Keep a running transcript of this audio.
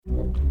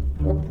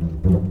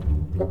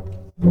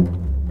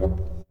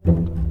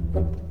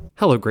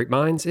Hello, Great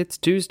Minds. It's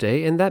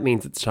Tuesday, and that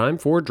means it's time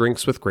for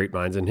Drinks with Great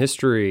Minds in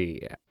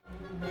History.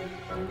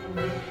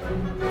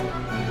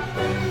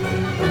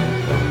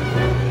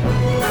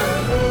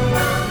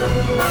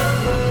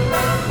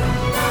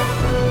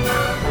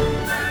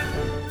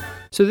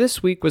 So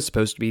this week was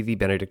supposed to be the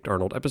Benedict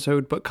Arnold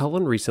episode, but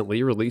Cullen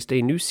recently released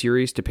a new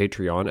series to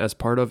Patreon as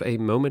part of A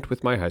Moment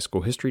with My High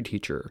School History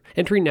Teacher.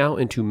 Entering now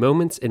into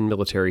Moments in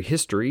Military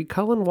History,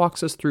 Cullen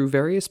walks us through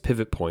various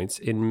pivot points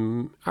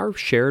in our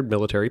shared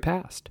military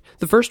past.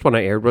 The first one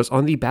I aired was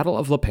on the Battle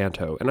of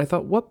Lepanto, and I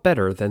thought what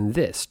better than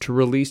this to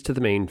release to the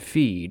main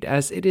feed,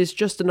 as it is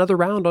just another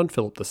round on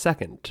Philip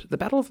II. The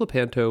Battle of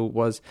Lepanto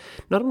was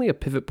not only a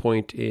pivot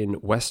point in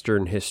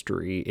Western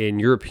history, in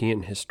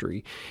European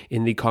history,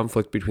 in the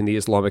conflict between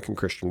the Islamic and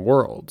Christian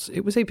worlds.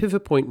 It was a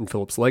pivot point in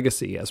Philip's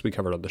legacy, as we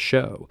covered on the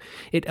show.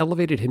 It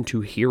elevated him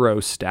to hero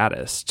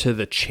status, to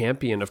the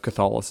champion of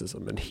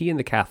Catholicism, and he and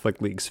the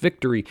Catholic League's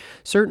victory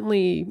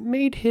certainly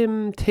made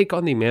him take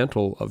on the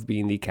mantle of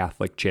being the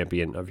Catholic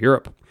champion of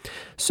Europe.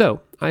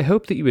 So, I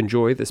hope that you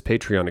enjoy this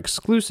Patreon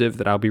exclusive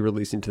that I'll be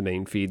releasing to the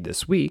main feed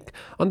this week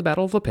on the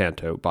Battle of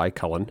Lepanto by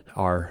Cullen,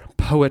 our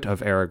poet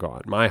of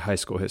Aragon, my high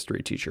school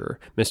history teacher,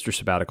 Mr.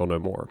 Sabbatical No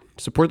More.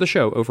 Support the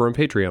show over on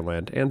Patreon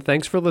land, and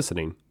thanks for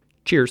listening.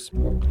 Cheers.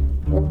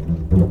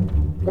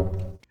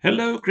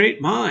 Hello,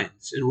 great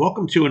minds, and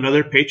welcome to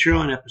another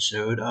Patreon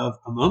episode of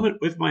A Moment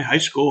with My High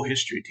School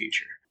History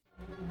Teacher.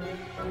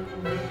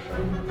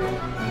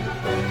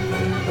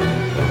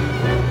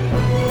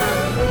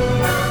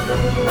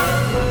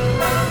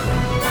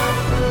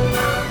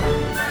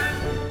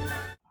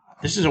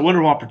 This is a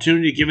wonderful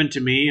opportunity given to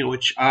me in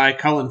which I,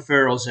 Cullen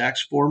Farrell,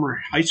 Zach's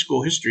former high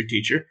school history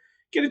teacher,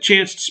 get a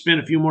chance to spin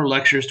a few more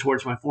lectures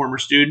towards my former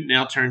student,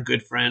 now turned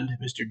good friend,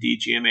 Mr.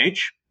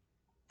 DGMH.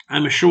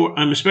 I'm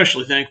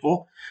especially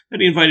thankful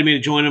that he invited me to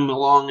join him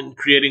along in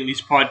creating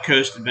these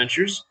podcast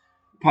adventures.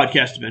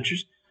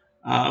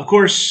 Of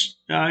course,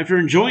 if you're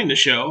enjoying the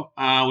show,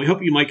 we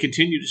hope you might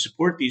continue to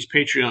support these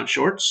Patreon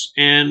shorts,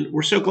 and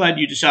we're so glad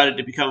you decided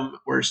to become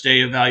or stay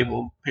a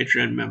valuable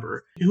Patreon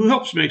member who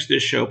helps make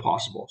this show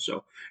possible.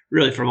 So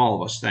really, from all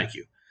of us, thank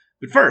you.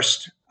 But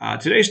first,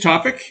 today's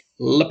topic,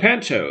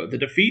 Lepanto, the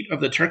defeat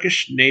of the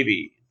Turkish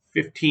Navy,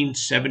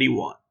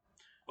 1571.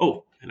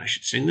 Oh, and I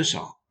should sing the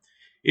song.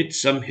 It's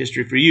some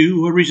history for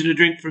you, a reason to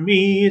drink for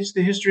me. It's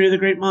the history of the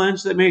great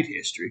minds that made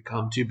history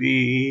come to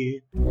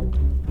be.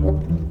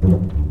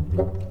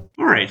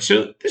 All right,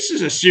 so this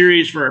is a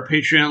series for our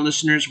Patreon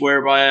listeners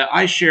whereby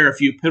I share a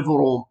few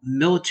pivotal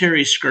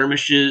military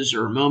skirmishes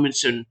or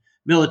moments in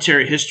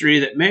military history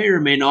that may or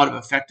may not have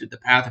affected the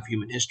path of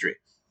human history.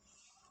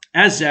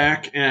 As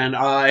Zach and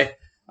I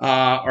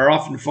are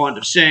often fond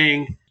of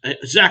saying,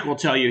 Zach will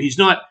tell you he's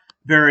not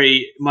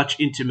very much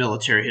into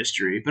military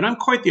history, but I'm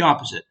quite the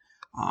opposite.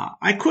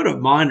 I could have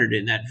minored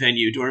in that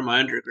venue during my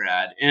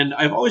undergrad, and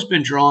I've always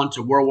been drawn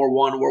to World War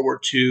I, World War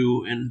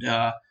II, and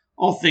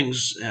all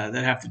things that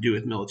have to do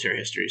with military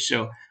history.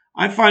 So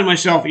I find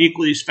myself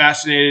equally as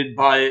fascinated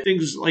by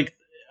things like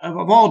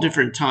of all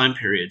different time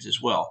periods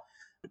as well,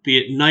 be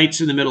it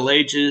knights in the Middle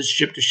Ages,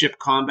 ship-to-ship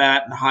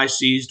combat in the high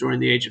seas during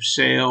the Age of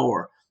Sail,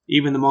 or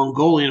even the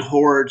Mongolian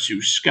hordes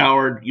who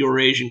scoured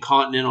Eurasian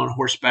continent on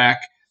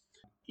horseback,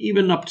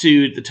 even up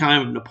to the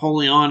time of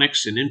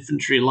Napoleonics and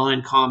infantry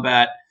line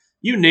combat.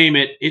 You name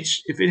it.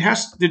 If it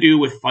has to do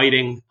with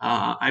fighting,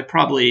 I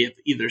probably have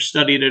either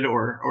studied it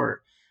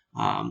or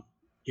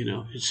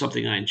it's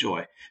something I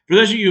enjoy. For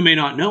those of you who may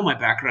not know my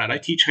background, I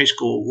teach high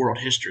school world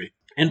history.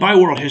 And by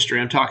world history,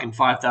 I'm talking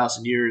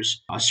 5,000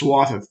 years, a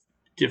swath of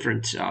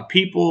different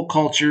people,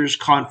 cultures,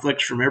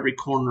 conflicts from every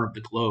corner of the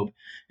globe.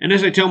 And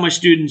as I tell my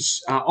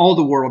students, all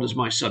the world is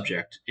my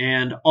subject,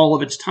 and all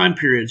of its time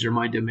periods are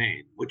my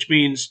domain, which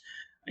means,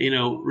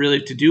 really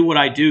to do what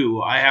I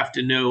do, I have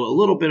to know a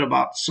little bit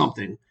about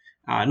something.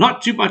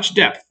 Not too much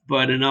depth,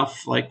 but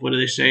enough, like, what do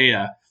they say,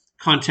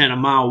 content a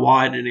mile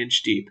wide and an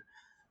inch deep.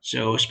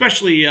 So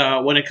especially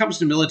when it comes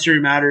to military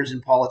matters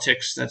and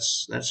politics,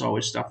 that's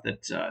always stuff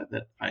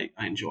that I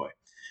enjoy.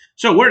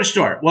 So where to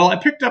start? Well, I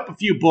picked up a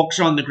few books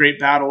on the great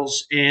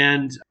battles,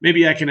 and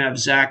maybe I can have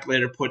Zach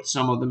later put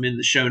some of them in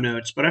the show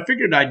notes, but I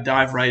figured I'd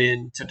dive right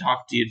in to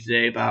talk to you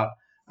today about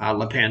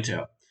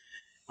Lepanto.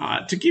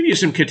 To give you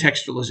some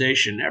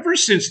contextualization, ever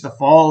since the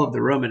fall of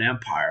the Roman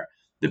Empire,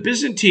 the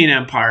Byzantine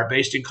Empire,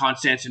 based in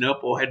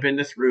Constantinople, had been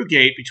the through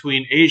gate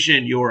between Asia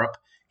and Europe,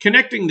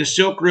 connecting the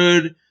Silk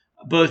Road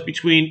both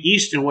between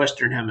East and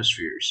Western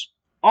hemispheres.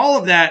 All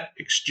of that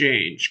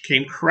exchange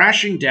came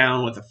crashing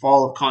down with the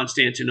fall of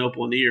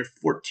Constantinople in the year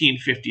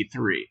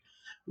 1453,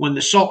 when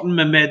the Sultan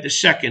Mehmed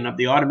II of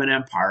the Ottoman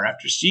Empire,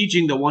 after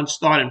sieging the once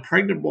thought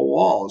impregnable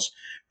walls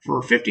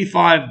for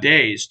 55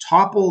 days,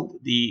 toppled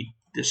the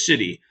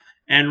city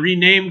and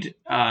renamed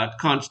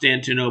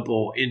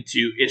Constantinople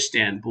into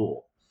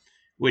Istanbul,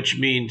 which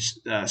means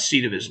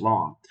seat of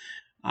Islam.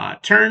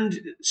 Turned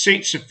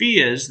St.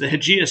 Sophia's, the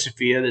Hagia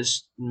Sophia,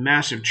 this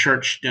massive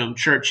dome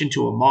church,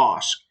 into a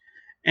mosque,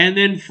 and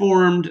then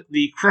formed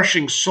the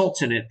crushing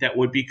sultanate that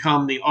would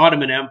become the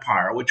Ottoman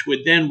Empire, which would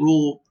then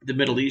rule the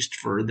Middle East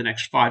for the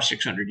next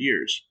 500-600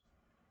 years.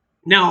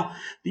 Now,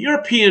 the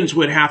Europeans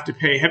would have to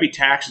pay heavy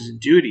taxes and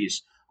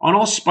duties on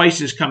all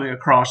spices coming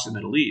across the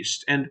Middle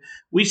East. And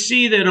we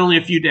see that only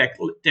a few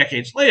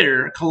decades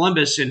later,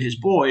 Columbus and his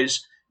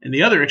boys and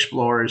the other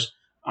explorers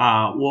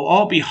will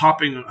all be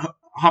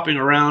hopping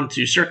around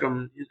to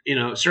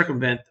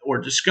circumvent or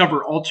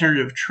discover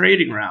alternative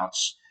trading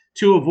routes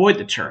to avoid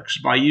the Turks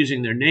by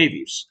using their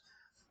navies.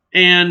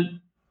 And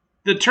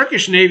the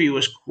Turkish Navy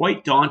was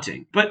quite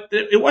daunting, but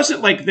it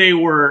wasn't like they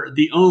were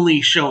the only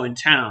show in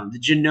town. The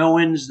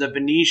Genoans, the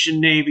Venetian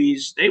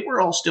navies, they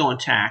were all still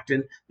intact,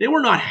 and they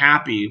were not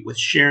happy with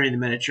sharing the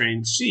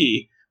Mediterranean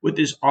Sea with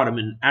his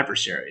Ottoman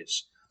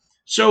adversaries.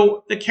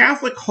 So the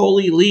Catholic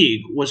Holy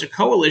League was a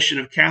coalition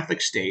of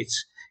Catholic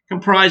states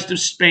comprised of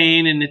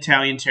Spain and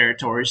Italian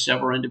territories,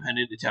 several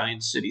independent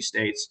Italian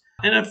city-states,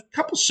 and a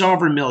couple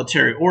sovereign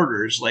military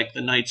orders like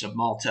the Knights of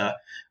Malta,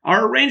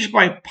 are arranged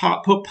by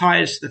Pope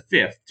Pius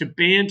V to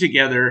band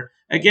together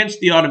against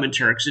the Ottoman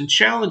Turks and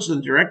challenge them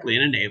directly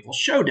in a naval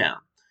showdown.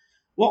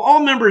 Well,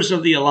 all members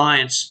of the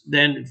alliance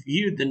then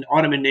viewed the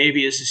Ottoman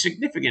Navy as a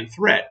significant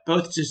threat,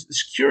 both to the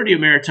security of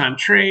maritime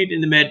trade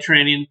in the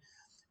Mediterranean,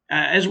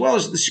 as well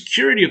as the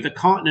security of the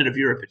continent of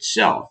Europe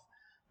itself.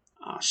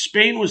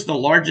 Spain was the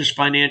largest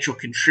financial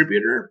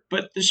contributor,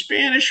 but the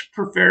Spanish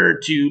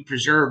preferred to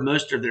preserve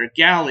most of their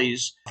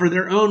galleys for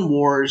their own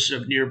wars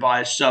of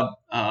nearby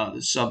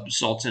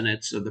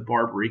sub-sultanates of the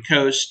Barbary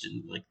coast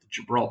and like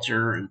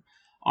Gibraltar and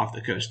off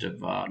the coast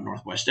of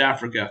northwest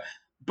Africa.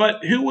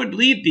 But who would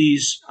lead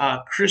these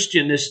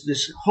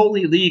this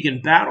Holy League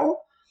in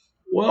battle?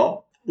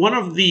 Well, one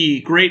of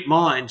the great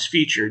minds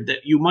featured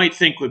that you might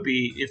think would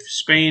be, if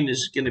Spain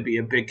is going to be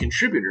a big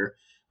contributor,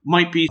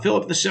 might be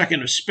Philip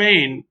II of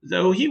Spain,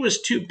 though he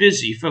was too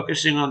busy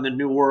focusing on the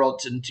New World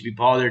to be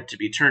bothered to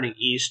be turning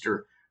east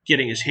or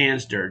getting his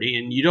hands dirty,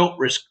 and you don't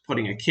risk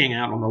putting a king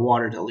out on the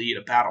water to lead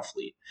a battle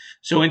fleet.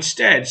 So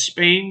instead,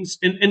 Spain's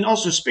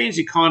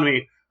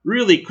economy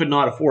really could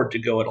not afford to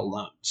go it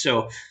alone.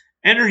 So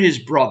enter his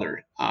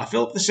brother.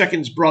 Philip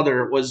II's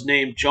brother was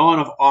named John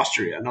of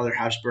Austria, another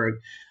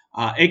Habsburg,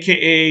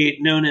 a.k.a.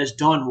 known as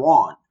Don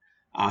Juan.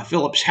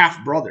 Philip's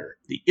half-brother,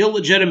 the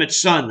illegitimate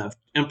son of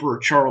Emperor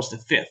Charles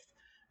V,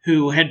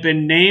 who had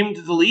been named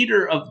the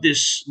leader of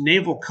this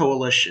naval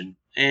coalition.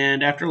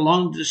 And after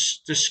long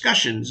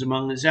discussions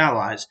among his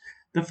allies,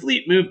 the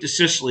fleet moved to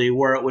Sicily,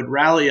 where it would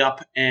rally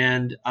up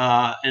and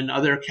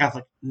other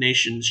Catholic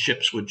nations'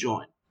 ships would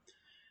join.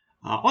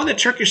 On the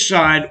Turkish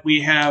side,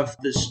 we have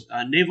this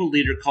naval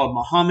leader called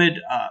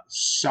Muhammad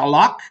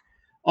Salak,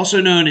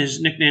 also known,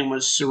 his nickname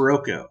was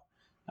Sirocco.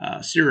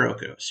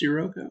 Sirocco.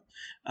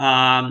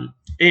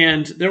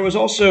 And there was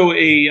also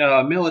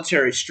a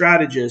military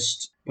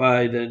strategist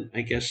by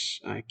I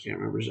can't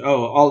remember.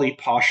 Ali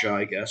Pasha,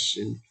 I guess.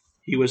 And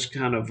he was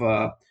kind of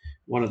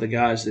one of the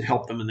guys that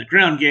helped them in the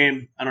ground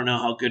game. I don't know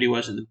how good he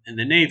was in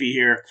the Navy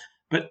here.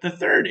 But the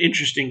third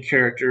interesting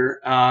character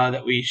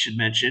that we should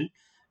mention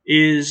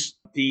is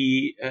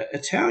the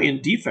Italian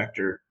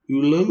defector,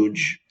 Uluj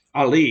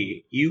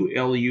Ali,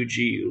 Ulug.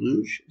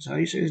 Uluj is how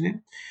you say his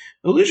name.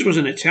 Uluj was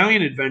an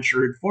Italian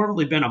adventurer who had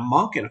formerly been a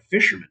monk and a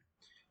fisherman.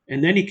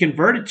 And then he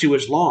converted to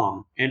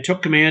Islam and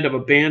took command of a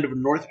band of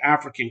North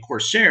African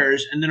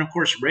corsairs, and then, of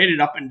course,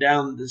 raided up and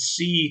down the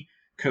sea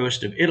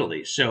coast of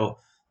Italy. So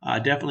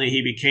definitely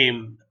he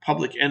became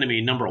public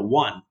enemy number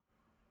one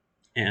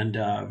and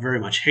very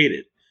much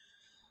hated.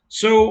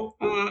 So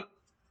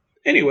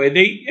anyway,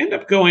 they end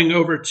up going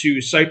over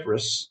to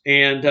Cyprus,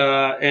 and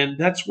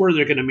that's where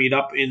they're going to meet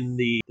up in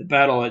the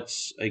battle.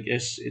 It's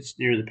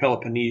near the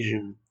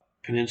Peloponnesian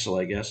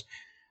Peninsula, I guess.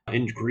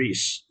 In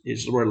Greece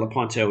is where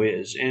Lepanto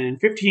is. And in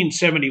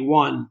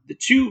 1571, the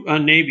two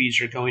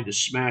navies are going to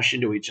smash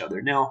into each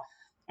other. Now,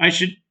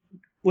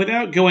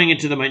 without going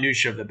into the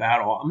minutiae of the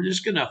battle, I'm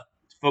just going to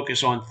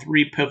focus on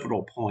three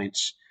pivotal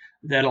points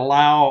that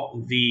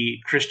allow the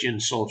Christian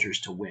soldiers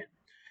to win.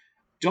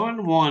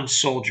 Don Juan's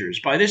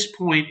soldiers, by this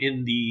point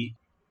in the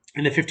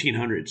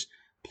 1500s,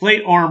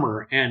 plate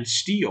armor and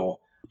steel.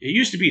 It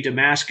used to be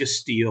Damascus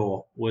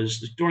steel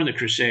during the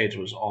Crusades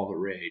was all the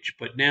rage,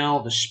 but now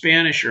the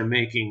Spanish are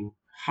making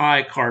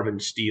high carbon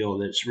steel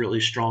that's really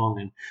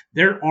strong, and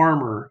their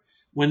armor,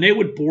 when they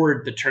would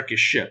board the Turkish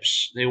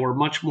ships, they were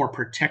much more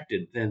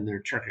protected than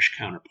their Turkish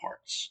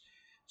counterparts.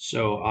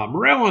 So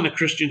morale on the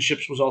Christian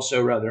ships was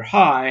also rather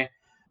high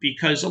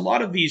because a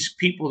lot of these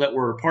people that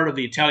were part of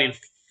the Italian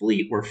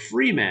fleet were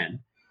free men.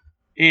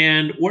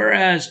 And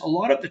whereas a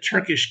lot of the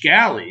Turkish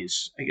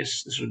galleys, I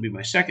guess this would be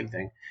my second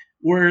thing,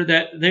 were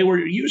that they were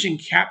using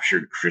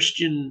captured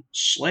Christian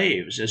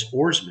slaves as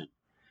oarsmen.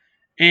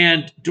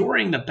 And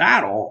during the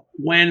battle,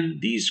 when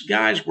these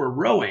guys were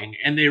rowing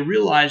and they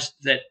realized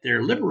that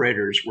their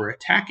liberators were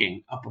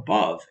attacking up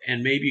above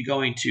and maybe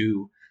going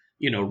to,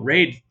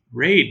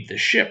 raid the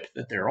ship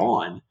that they're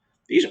on,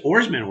 these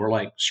oarsmen were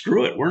like,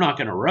 screw it, we're not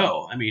going to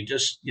row. I mean,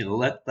 just,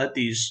 let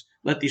these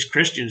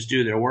Christians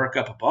do their work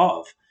up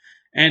above.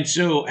 And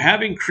so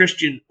having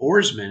Christian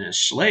oarsmen as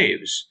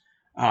slaves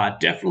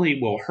definitely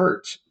will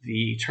hurt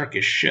the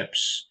Turkish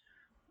ships.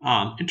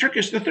 In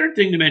Turkish, the third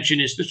thing to mention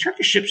is the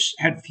Turkish ships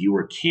had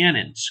fewer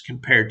cannons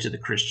compared to the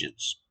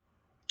Christians.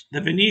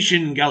 The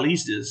Venetian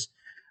galleasses,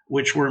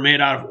 which were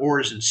made out of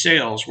oars and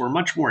sails, were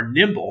much more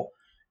nimble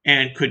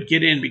and could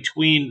get in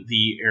between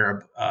the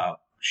Arab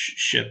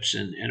ships.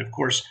 And of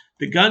course,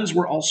 the guns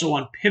were also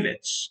on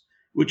pivots,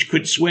 which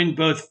could swing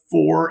both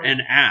fore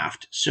and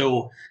aft.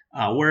 So,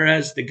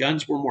 whereas the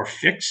guns were more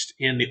fixed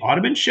in the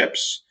Ottoman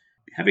ships,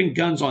 having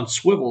guns on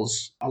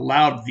swivels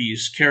allowed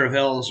these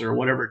caravels or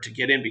whatever to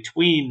get in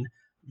between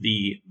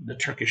the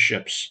Turkish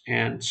ships.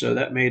 And so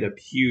that made a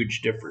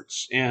huge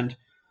difference. And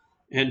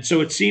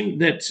so it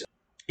seemed that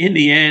in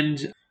the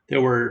end,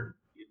 there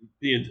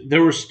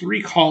was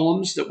three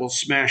columns that will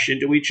smash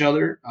into each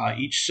other.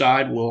 Each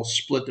side will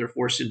split their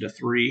force into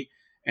three,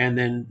 and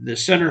then the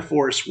center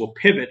force will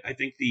pivot. I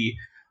think the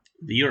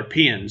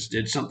Europeans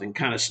did something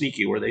kind of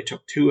sneaky where they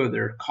took two of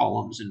their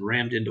columns and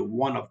rammed into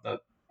one of the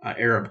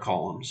Arab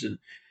columns and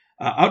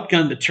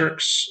outgunned the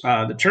Turks.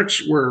 The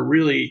Turks were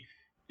really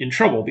in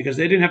trouble because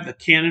they didn't have the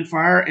cannon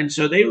fire, and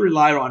so they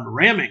relied on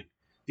ramming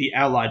the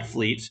Allied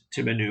fleet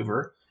to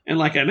maneuver. And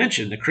like I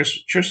mentioned, the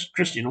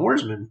Christian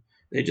oarsmen,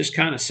 they just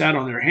kind of sat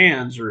on their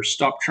hands or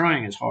stopped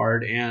trying as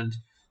hard, and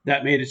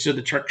that made it so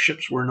the Turkish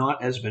ships were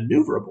not as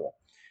maneuverable.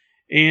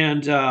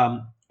 And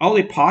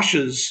Ali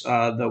Pasha's,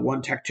 the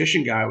one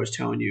tactician guy I was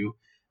telling you,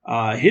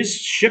 his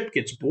ship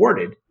gets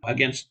boarded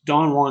against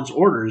Don Juan's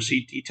orders.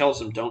 He tells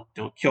them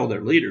don't kill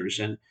their leaders,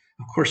 and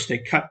of course they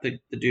cut the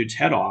dude's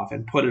head off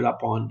and put it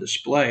up on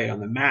display on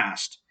the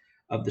mast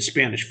of the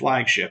Spanish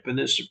flagship. And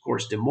this, of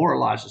course,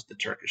 demoralizes the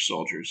Turkish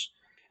soldiers.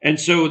 And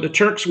so the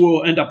Turks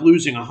will end up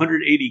losing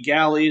 180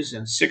 galleys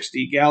and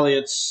 60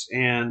 galleots,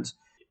 and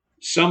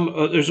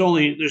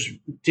there's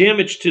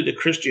damage to the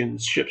Christian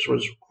ships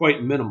was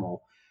quite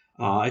minimal.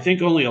 I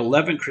think only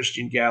 11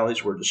 Christian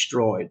galleys were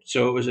destroyed,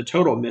 so it was a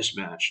total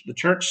mismatch. The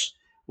Turks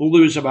will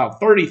lose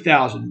about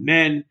 30,000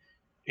 men,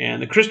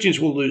 and the Christians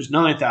will lose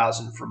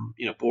 9,000 from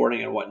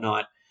boarding and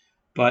whatnot.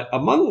 But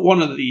among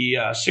one of the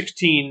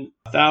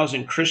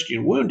 16,000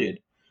 Christian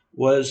wounded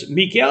was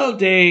Miguel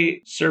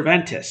de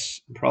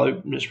Cervantes. I'm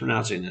probably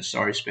mispronouncing this.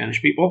 Sorry, Spanish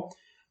people.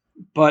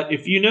 But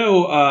if you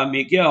know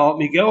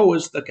Miguel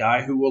was the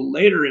guy who will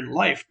later in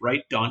life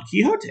write Don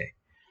Quixote.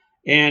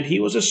 And he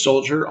was a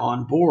soldier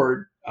on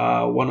board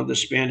one of the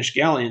Spanish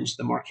galleons,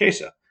 the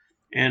Marquesa.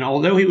 And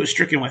although he was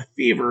stricken with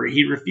fever,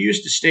 he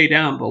refused to stay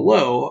down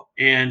below,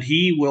 and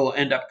he will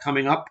end up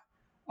coming up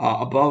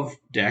above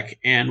deck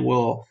and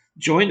will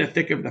join the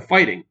thick of the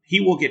fighting. He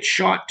will get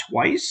shot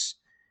twice,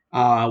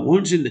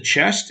 wounds in the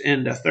chest,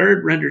 and a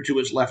third rendered to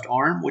his left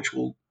arm, which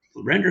will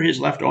render his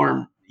left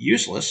arm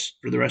useless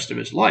for the rest of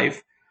his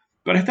life.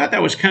 But I thought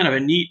that was kind of a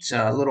neat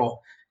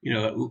little,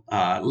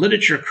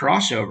 literature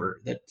crossover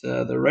that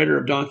the writer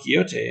of Don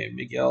Quixote,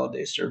 Miguel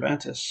de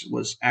Cervantes,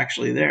 was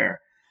actually there.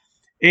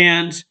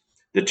 And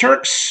the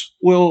Turks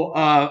will,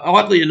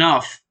 oddly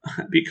enough,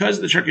 because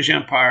the Turkish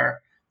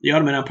Empire, the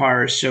Ottoman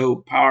Empire is so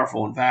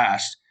powerful and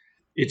vast,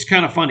 it's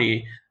kind of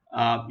funny.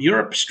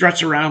 Europe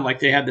struts around like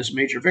they had this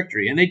major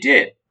victory, and they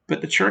did.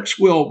 But the Turks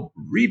will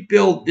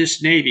rebuild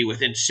this navy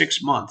within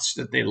 6 months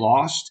that they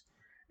lost,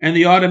 and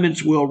the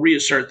Ottomans will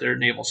reassert their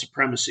naval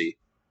supremacy.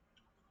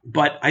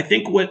 But I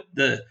think what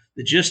the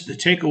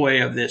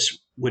takeaway of this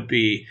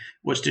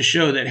was to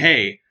show that,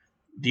 hey,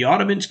 the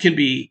Ottomans can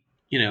be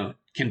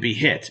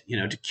hit.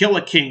 To kill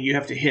a king, you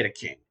have to hit a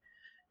king.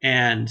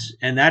 And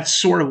that's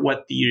sort of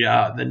what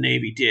the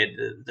Navy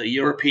did. The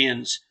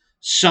Europeans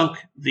sunk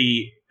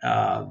the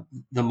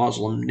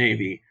Muslim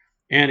Navy,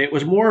 and it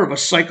was more of a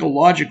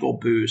psychological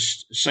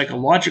boost,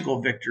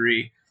 psychological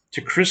victory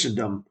to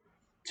Christendom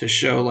to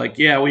show, like,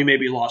 yeah, we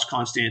maybe lost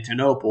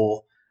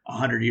Constantinople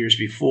 100 years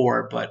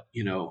before, but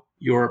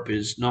Europe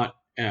is not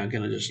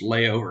going to just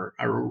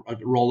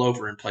roll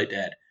over and play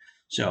dead.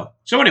 So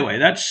anyway,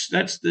 that's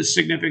the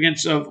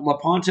significance of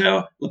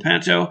Lepanto.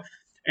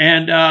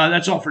 And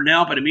that's all for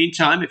now. But in the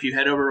meantime, if you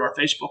head over to our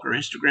Facebook or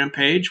Instagram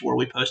page, where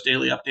we post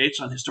daily updates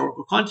on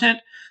historical content,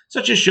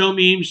 such as show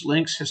memes,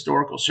 links,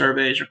 historical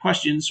surveys, or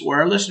questions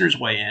where our listeners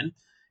weigh in.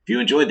 If you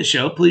enjoyed the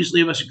show, please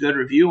leave us a good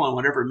review on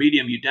whatever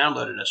medium you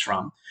downloaded us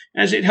from,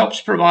 as it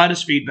helps provide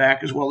us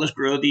feedback as well as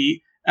grow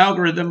the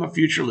algorithm of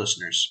future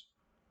listeners.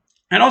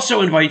 I'd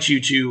also invite you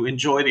to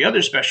enjoy the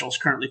other specials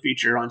currently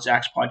featured on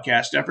Zach's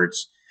podcast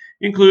efforts,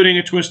 including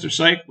A Twist of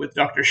Psych with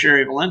Dr.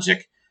 Sherry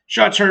Valencic,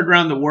 Shots Heard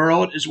Around the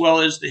World, as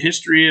well as the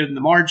history of the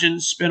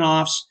margins,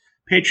 spin-offs,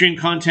 Patreon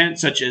content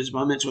such as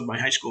Moments with My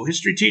High School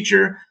History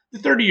Teacher, The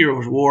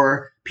 30-Year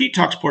War, Pete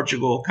Talks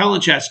Portugal,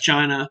 Colin Chats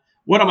China,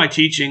 What Am I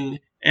Teaching,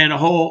 and a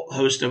whole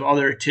host of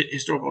other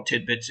historical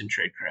tidbits and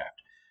tradecraft.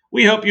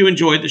 We hope you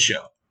enjoyed the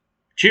show.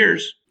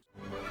 Cheers!